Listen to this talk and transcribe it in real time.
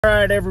All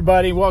right,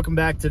 everybody, welcome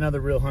back to another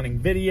real hunting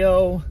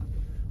video.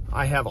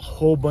 I have a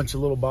whole bunch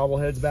of little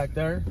bobbleheads back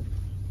there.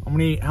 How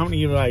many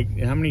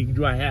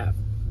do I have?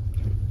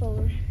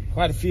 4.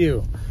 Quite a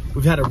few.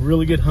 We've had a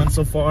really good hunt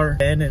so far.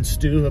 Ben and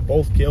Stu have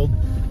both killed.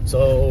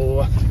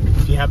 So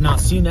if you have not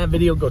seen that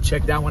video, go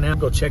check that one out.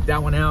 Go check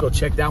that one out. Go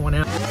check that one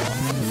out.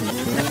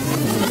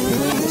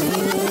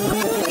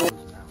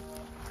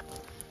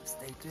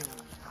 Stay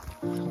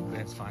tuned.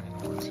 That's fine.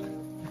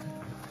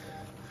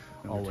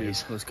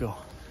 Always. Let's go.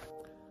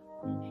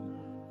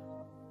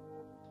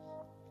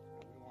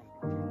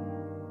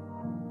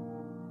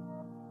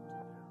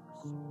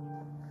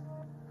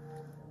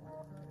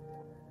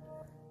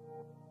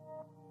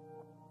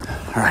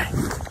 All right,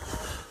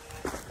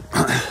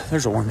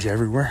 there's orange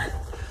everywhere.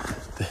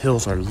 The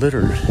hills are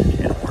littered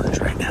in orange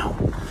right now.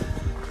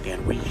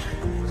 And we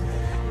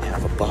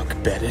have a buck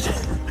bedded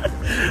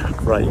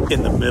right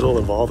in the middle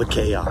of all the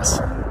chaos.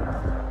 You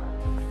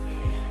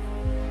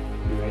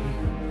ready?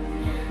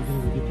 We're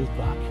gonna get this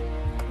buck.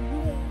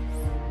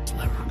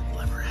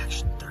 Lever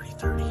action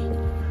 30-30.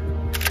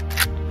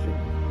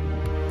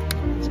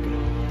 Let's go.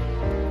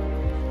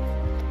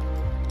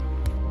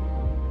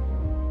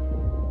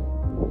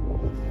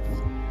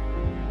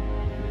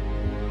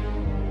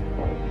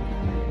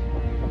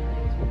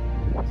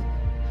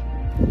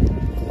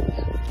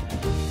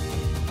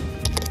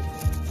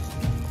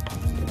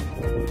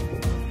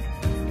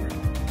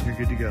 You're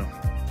good to go.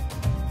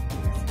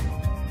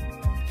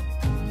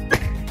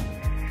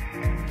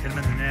 Hit him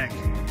in the neck.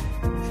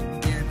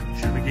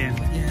 Shoot him again.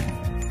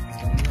 He's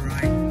going to the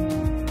right.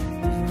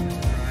 He's running to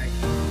the right.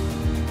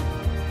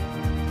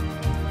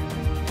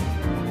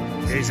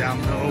 He's out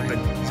in the open.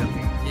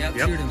 Yep,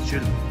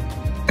 Shoot him.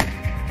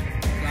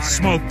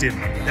 Smoked him.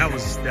 That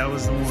was the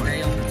one.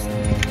 Stay on him.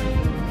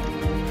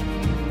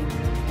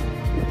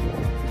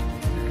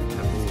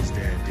 That bull's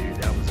dead, dude.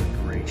 That was a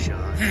great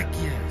shot. Heck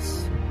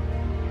yes.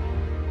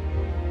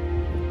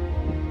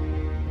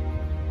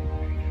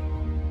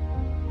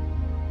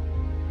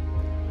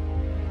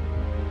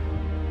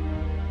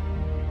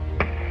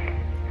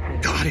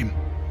 Got him.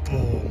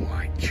 Oh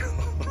my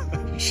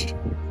gosh.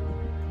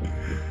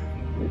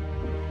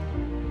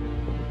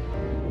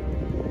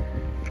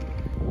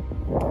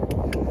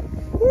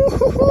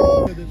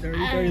 The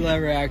 30-30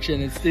 lever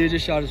action, and Stu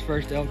just shot his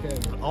first elk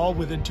ever. All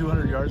within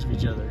 200 yards of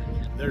each other.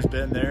 There's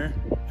Ben there,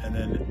 and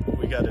then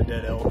we got a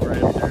dead elk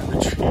right up there in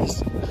the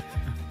trees.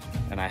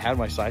 And I had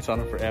my sights on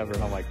him forever,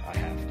 and I'm like, I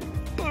have to.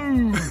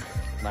 Boom!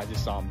 And I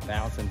just saw him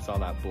bounce and saw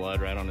that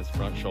blood right on his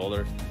front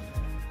shoulder.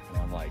 And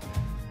I'm like,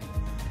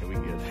 okay, we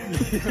good.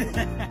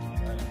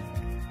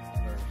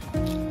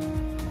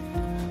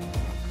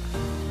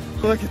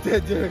 Look at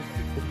that dude.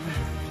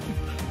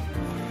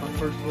 My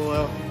first bull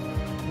out.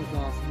 That was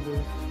awesome,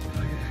 dude.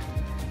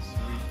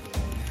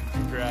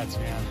 Congrats,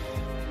 man.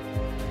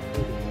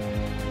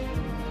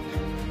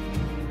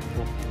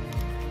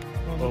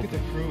 Oh, look at the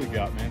crew we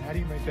got, man. How do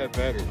you make that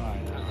better? I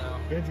know.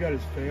 Ben's got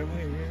his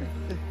family here.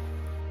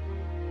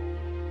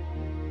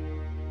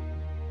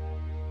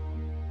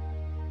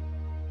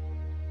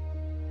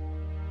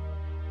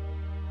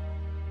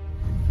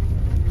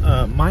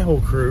 My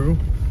whole crew,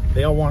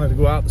 they all wanted to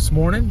go out this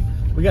morning.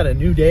 We got a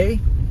new day.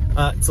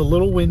 It's a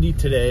little windy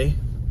today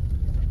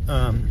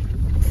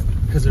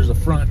because there's a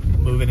front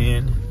moving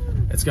in.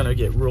 It's gonna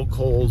get real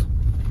cold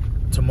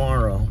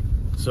tomorrow.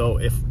 So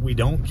if we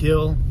don't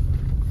kill,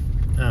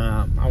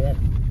 I won't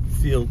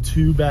feel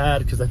too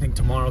bad because I think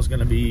tomorrow's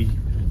gonna be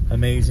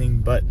amazing,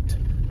 but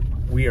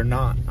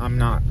I'm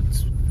not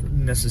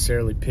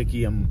necessarily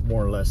picky. I'm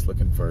more or less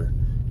looking for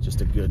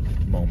just a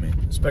good moment,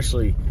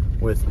 especially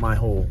with my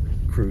whole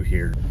crew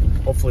here.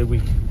 Hopefully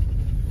we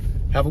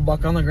have a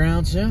buck on the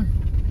ground soon.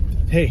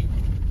 Hey,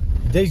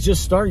 the day's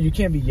just started. You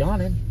can't be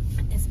yawning.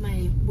 It's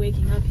my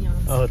waking up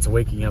yawns. Oh, it's a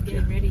waking up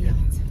Getting yawn. ready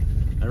yawns.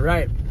 All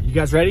right, you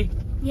guys ready?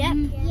 Yep.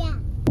 Yeah.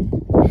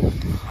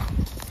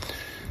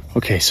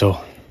 Okay,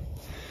 so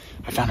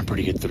I found a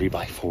pretty good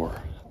 3x4.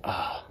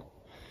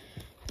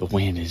 The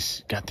wind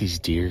has got these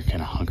deer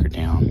kind of hunkered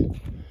down,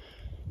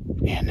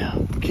 and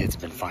the kids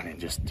have been finding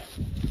just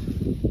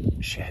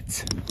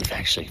sheds. We've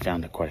actually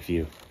found quite a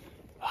few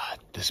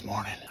this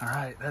morning. All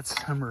right, that's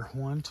number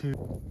 1, 2.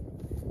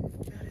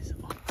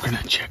 We're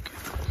gonna check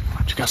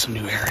out some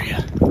new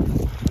area.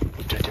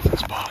 Move to a different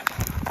spot.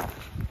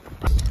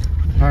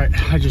 All right,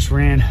 I just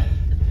ran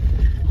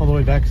all the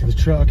way back to the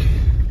truck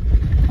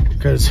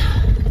because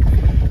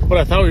what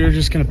I thought we were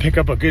just gonna pick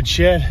up a good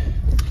shed.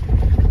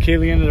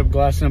 Kaylee ended up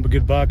glassing up a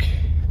good buck.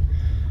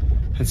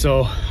 And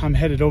so I'm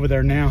headed over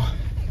there now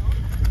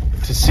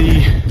to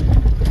see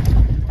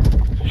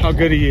how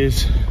good he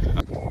is.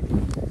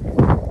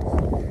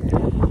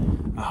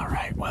 All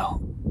right,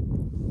 well,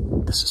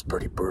 this is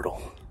pretty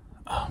brutal.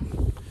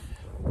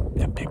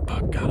 That big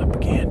buck got up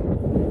again,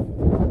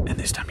 and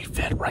this time he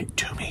fed right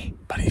to me,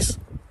 but he's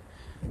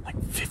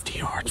like 50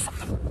 yards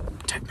from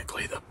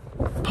technically the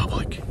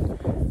public.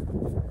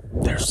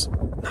 There's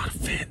not a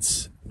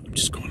fence. I'm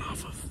just going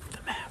off of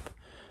the map.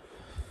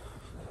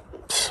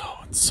 So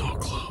it's so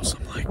close.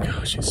 I'm like,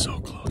 gosh, he's so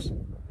close.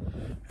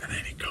 And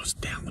then he goes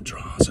down the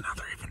draws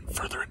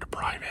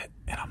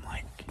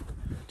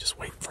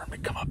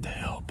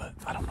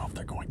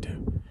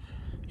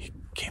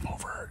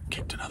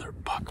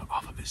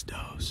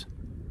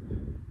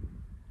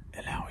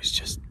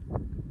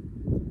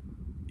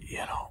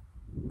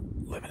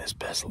his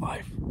best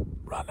life,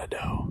 running a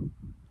doe.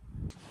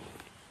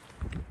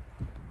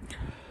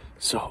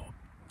 So,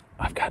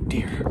 I've got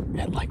deer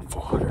at like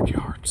 400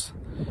 yards.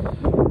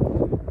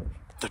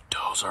 The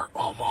does are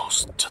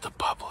almost to the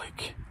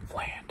public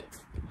land.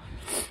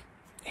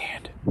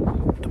 And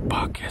the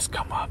buck has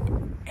come up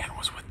and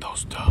was with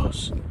those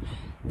does.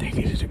 They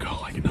needed to go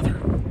like another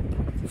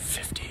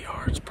 50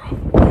 yards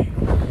probably.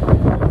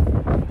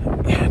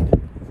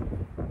 And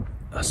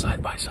a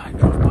side-by-side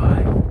drove by.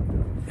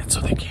 And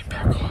so they came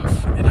back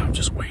off. And I'm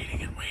just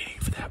waiting and waiting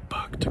for that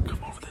buck to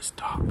come over this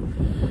top.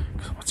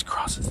 Because once he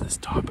crosses this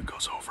top, it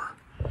goes over.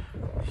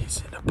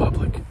 He's in the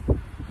public.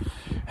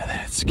 And then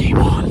it's game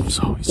on.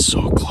 So he's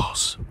so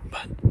close.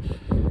 But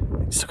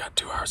he's still got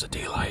 2 hours of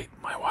daylight.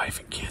 My wife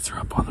and kids are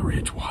up on the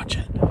ridge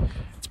watching.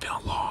 It's been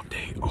a long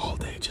day, all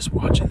day, just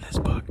watching this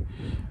buck.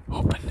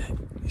 Hoping that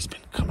he's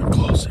been coming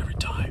close every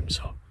time.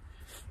 So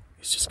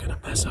he's just going to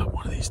mess up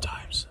one of these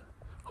times.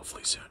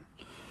 Hopefully soon.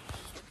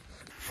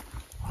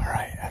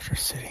 Alright, after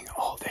sitting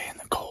all day in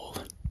the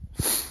cold,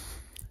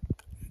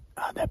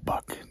 that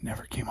buck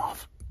never came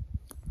off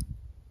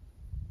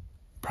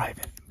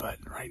private. But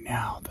right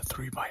now, the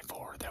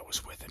 3x4 that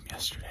was with him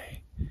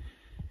yesterday,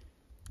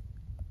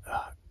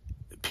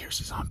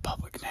 Pierce is on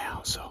public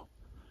now. So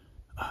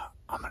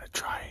I'm going to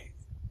try,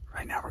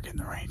 right now we're getting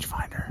the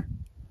rangefinder,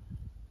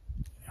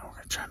 and we're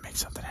going to try and make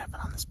something happen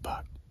on this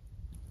buck.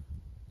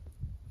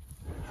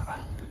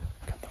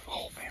 Got the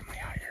whole family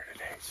out here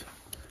today, so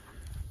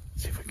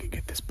see if we can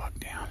get this buck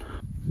down.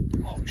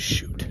 Oh,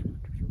 shoot.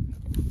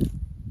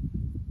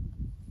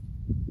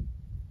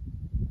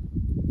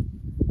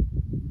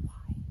 Why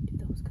did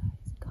those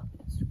guys come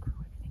and screw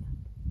everything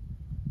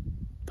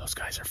up? Those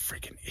guys are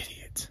freaking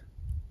idiots.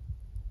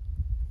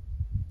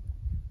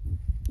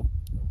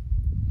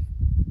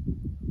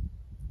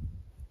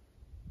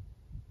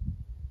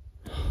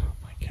 Oh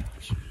my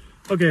gosh.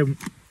 Okay,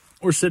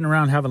 we're sitting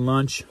around having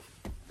lunch,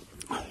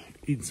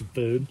 eating some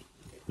food.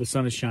 The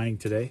sun is shining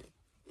today,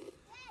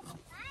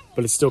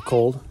 but it's still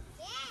cold.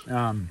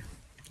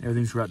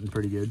 Everything's rutting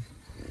pretty good.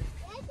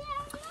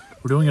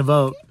 We're doing a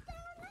vote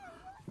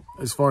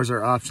as far as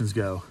our options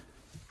go.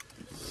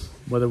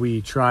 Whether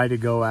we try to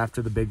go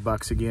after the big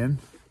bucks again.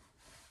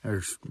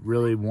 There's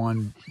really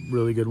one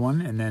really good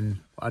one, and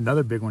then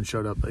another big one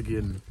showed up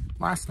again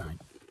last night.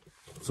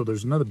 So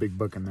there's another big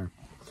buck in there.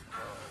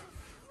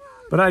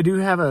 But I do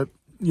have a,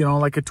 you know,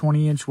 like a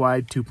 20-inch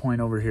wide 2-point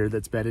over here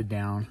that's bedded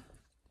down.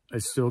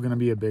 It's still going to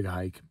be a big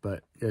hike,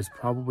 but it's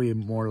probably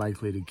more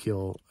likely to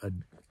kill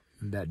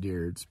that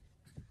deer. It's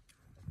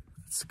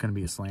going to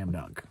be a slam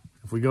dunk.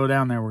 If we go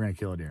down there, we're going to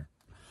kill a deer.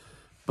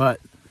 But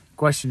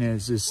question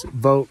is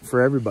vote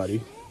for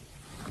everybody.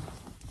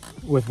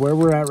 With where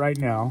we're at right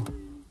now,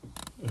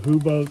 who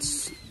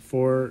votes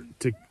for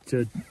to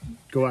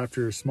go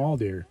after a small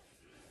deer?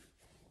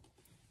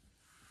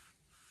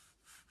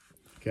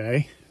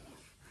 Okay.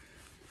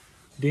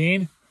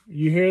 Dean,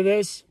 you hear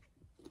this?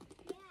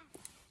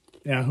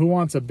 Yeah, who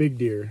wants a big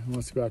deer? Who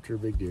wants to go after a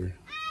big deer?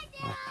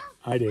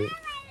 I do.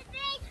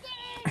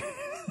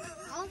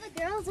 All the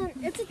girls,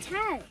 it's a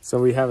tie. So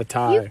we have a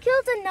tie. You've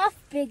killed enough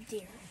big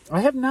deer.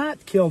 I have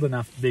not killed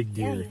enough big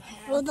deer. Yeah, you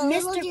have. Well, the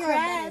Mr.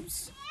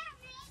 Krabs,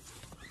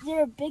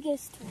 they're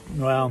biggest one.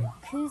 Well,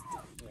 Who's the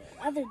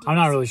other deer? I'm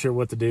not really sure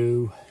what to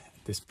do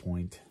at this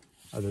point,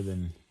 other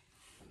than,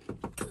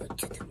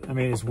 I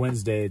mean, it's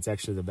Wednesday. It's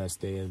actually the best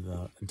day of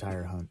the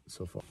entire hunt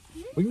so far.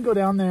 We can go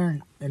down there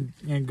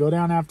and go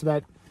down after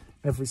that.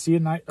 If we see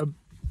a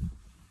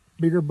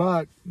bigger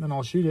buck, then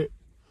I'll shoot it.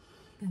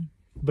 Good.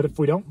 But if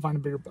we don't find a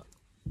bigger buck,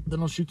 then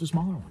I'll shoot the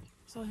smaller one.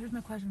 So here's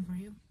my question for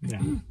you. Yeah.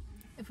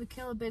 If we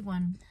kill a big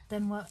one,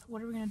 then what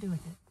are we going to do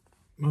with it?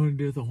 What are we going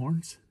to do with the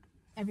horns?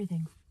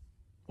 Everything.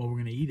 Well, we're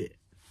going to eat it.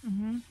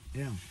 Mm-hmm.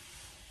 Yeah.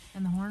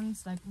 And the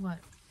horns, like what?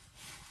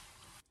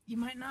 You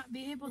might not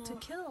be able to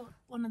kill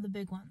one of the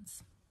big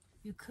ones.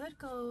 You could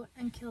go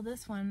and kill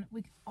this one.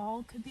 We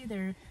all could be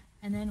there,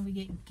 and then we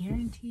get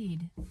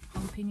guaranteed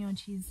jalapeno and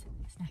cheese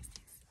snack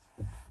sticks.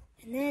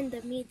 And then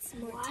the meat's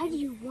more. Why do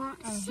you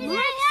want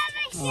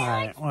All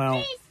right.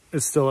 Well,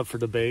 it's still up for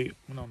debate.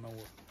 We don't know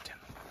what.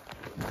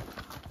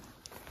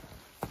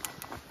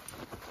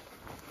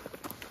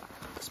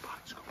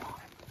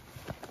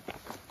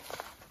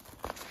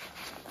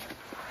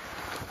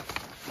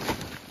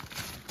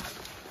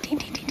 Dean,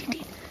 Dean, Dean, Dean,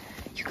 Dean.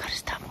 You gotta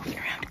stop moving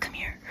around. Come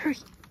here. Hurry.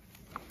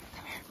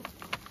 Come here.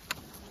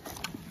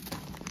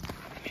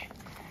 Come here.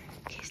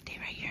 Okay, stay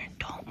right here and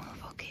don't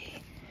move,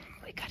 okay?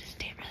 We gotta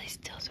stay really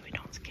still so we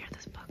don't scare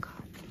this buck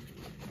off.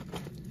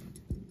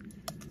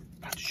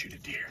 About to shoot a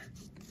deer.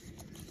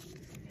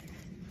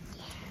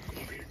 Come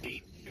over here,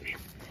 Dean. Come here.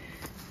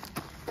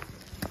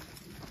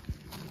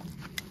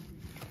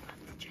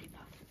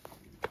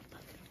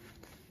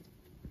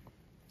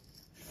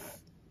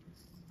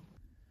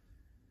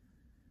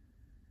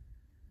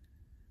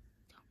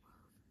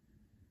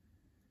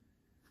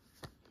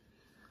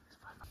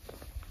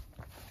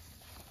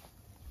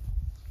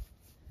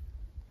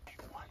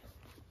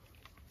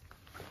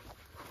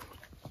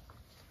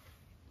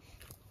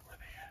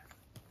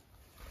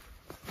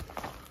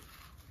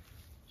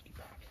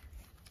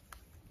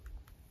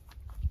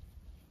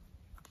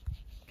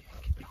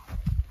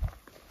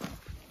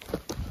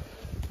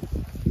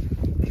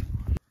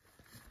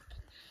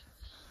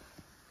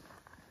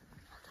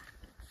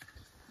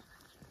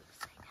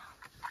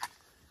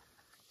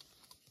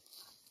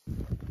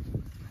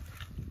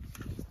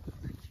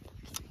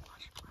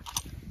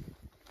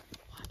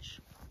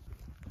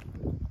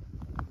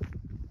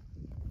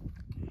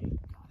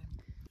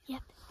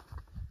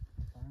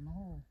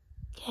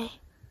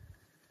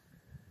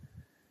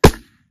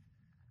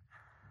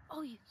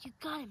 Oh, you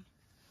got him.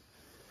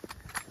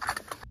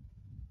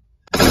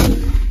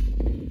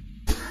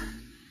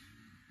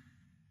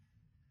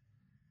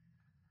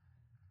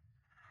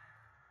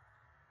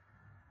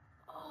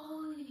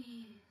 Oh,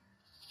 you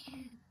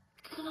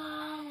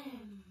got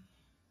him.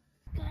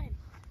 Got him.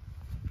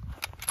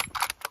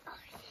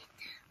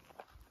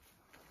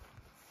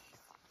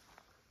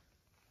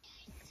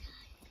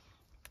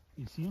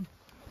 You see him?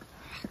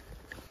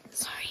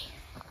 Sorry,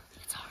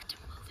 it's hard to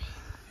move it.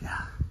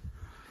 Yeah.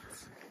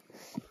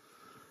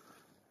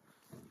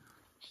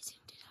 I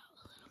zoomed it out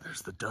a little.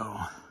 There's the doe.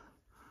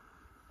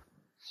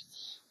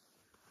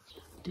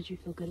 Did you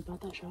feel good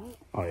about that shot?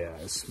 Oh yeah,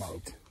 it's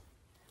smoked.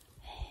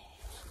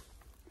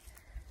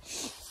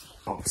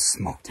 Oh,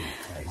 smoked him.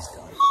 Yeah, he's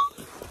done.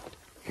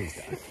 He's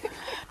done.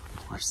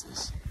 Watch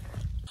this.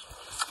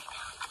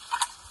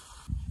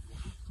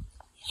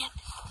 Yep.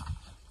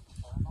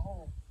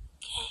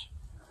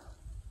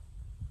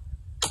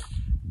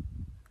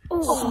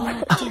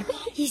 Oh, dude,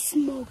 he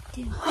smoked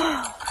him.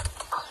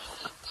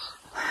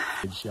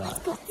 Good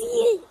shot.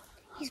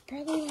 He's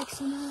probably like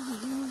somewhere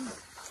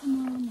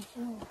on the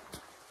hill.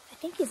 I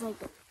think he's like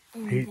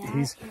in that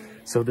area.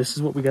 So this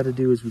is what we got to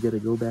do is we got to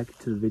go back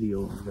to the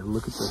video and we got to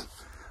look at the.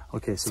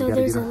 Okay, so we got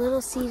to there's get a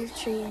little cedar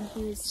tree and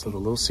he was. So the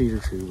little cedar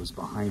tree was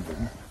behind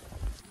him.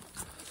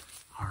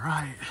 All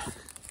right.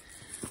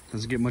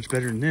 Doesn't get much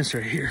better than this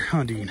right here,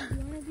 huh, Dean?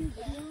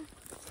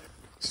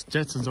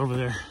 Jetson's over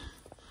there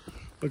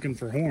looking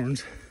for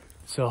horns.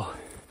 So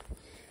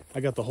I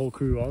got the whole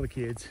crew, all the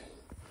kids.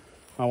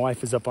 My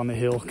wife is up on the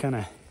hill, kind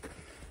of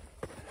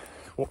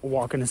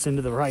walking us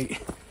into the right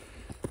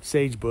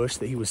sage bush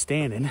that he was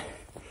standing.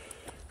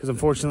 Because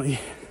unfortunately,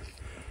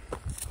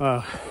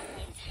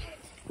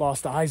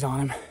 lost eyes on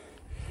him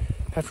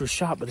after a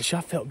shot, but the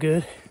shot felt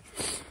good.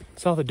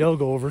 Saw the doe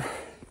go over,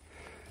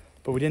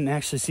 but we didn't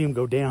actually see him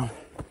go down.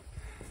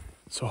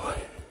 So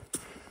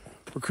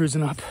we're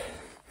cruising up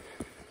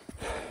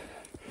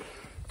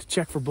to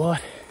check for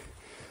blood,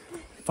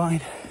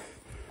 find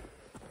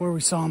where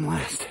we saw him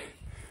last,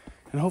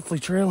 and hopefully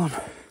trail him.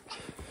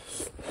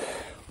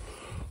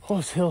 Oh,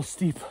 this hill's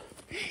steep.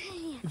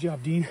 Good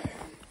job, Dean.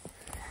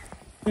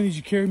 I need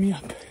you to carry me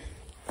up.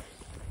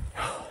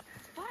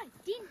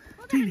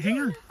 Dean, hang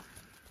on.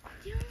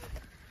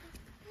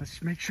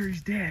 Let's make sure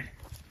he's dead.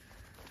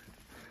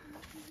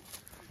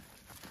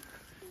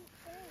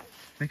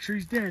 Make sure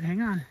he's dead.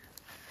 Hang on.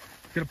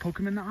 Gotta poke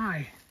him in the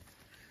eye.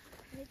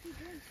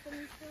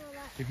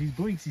 If he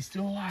blinks, he's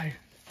still alive.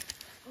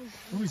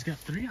 Oh, he's got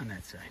 3 on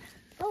that side.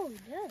 Oh,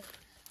 yeah.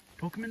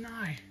 Poke him in the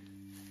eye.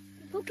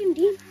 Poke him,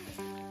 Dean.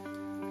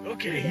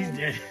 Okay, he's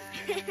dead.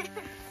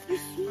 You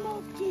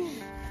smoked him.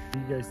 What do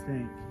you guys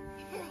think?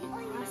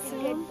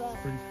 Awesome.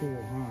 Pretty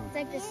cool, huh? It's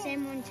like the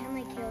same one time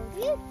I killed.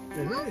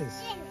 It is.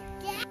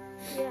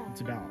 Yeah.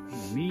 It's about the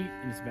meat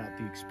and it's about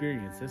the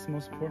experience. That's the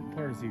most important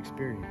part, is the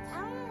experience.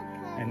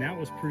 And that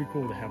was pretty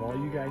cool to have all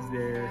you guys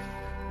there,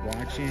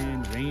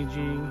 watching,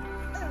 ranging.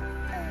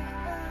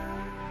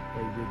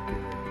 But you did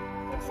good.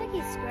 Looks like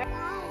he's scratched.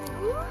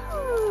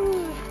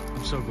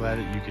 I'm so glad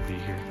that you could be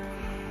here.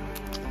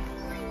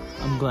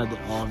 I'm glad that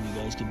all of you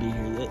guys could be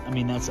here. I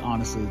mean, that's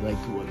honestly like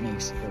what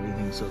makes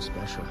everything so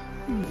special.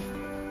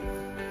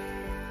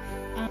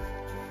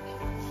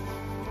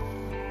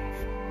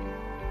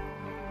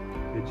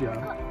 Good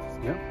job.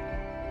 Yep.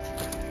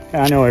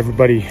 I know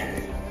everybody,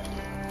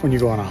 when you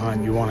go on a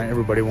hunt,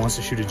 everybody wants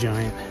to shoot a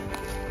giant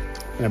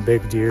and a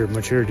big deer,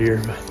 mature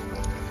deer, but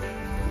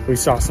we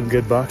saw some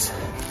good bucks,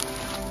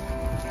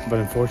 but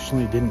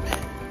unfortunately it didn't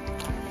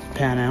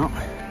pan out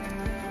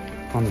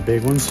on the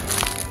big ones.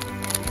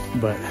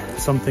 But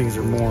some things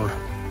are more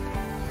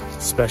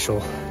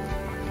special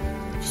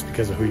just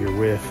because of who you're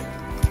with.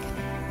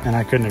 And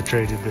I couldn't have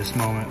traded this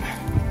moment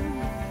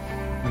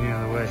any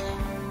other way.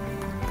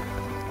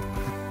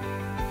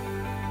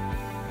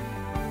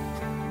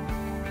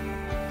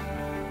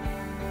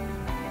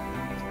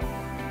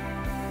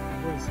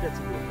 What is that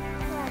to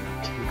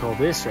do? We call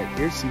this right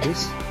here, see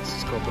this? This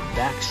is called the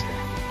backstrap.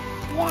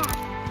 Yeah.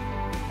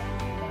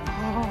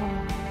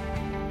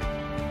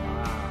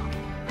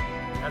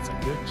 That's a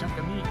good chunk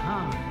of meat,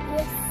 huh?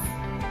 Yes.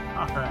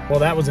 All right. Well,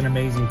 that was an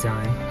amazing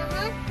time.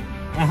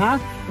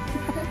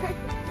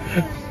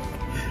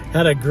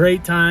 Had a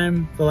great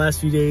time the last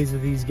few days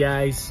with these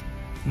guys.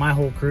 My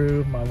whole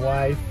crew, my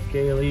wife,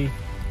 Kaylee,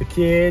 the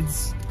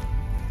kids.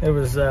 It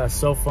was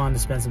so fun to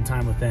spend some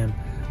time with them.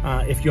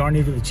 If you are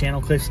new to the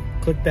channel,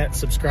 click that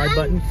subscribe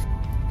button.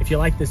 If you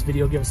like this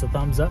video, give us a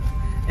thumbs up.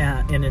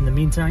 And in the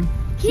meantime,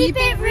 Keep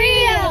it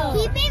real.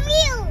 Keep it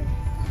real.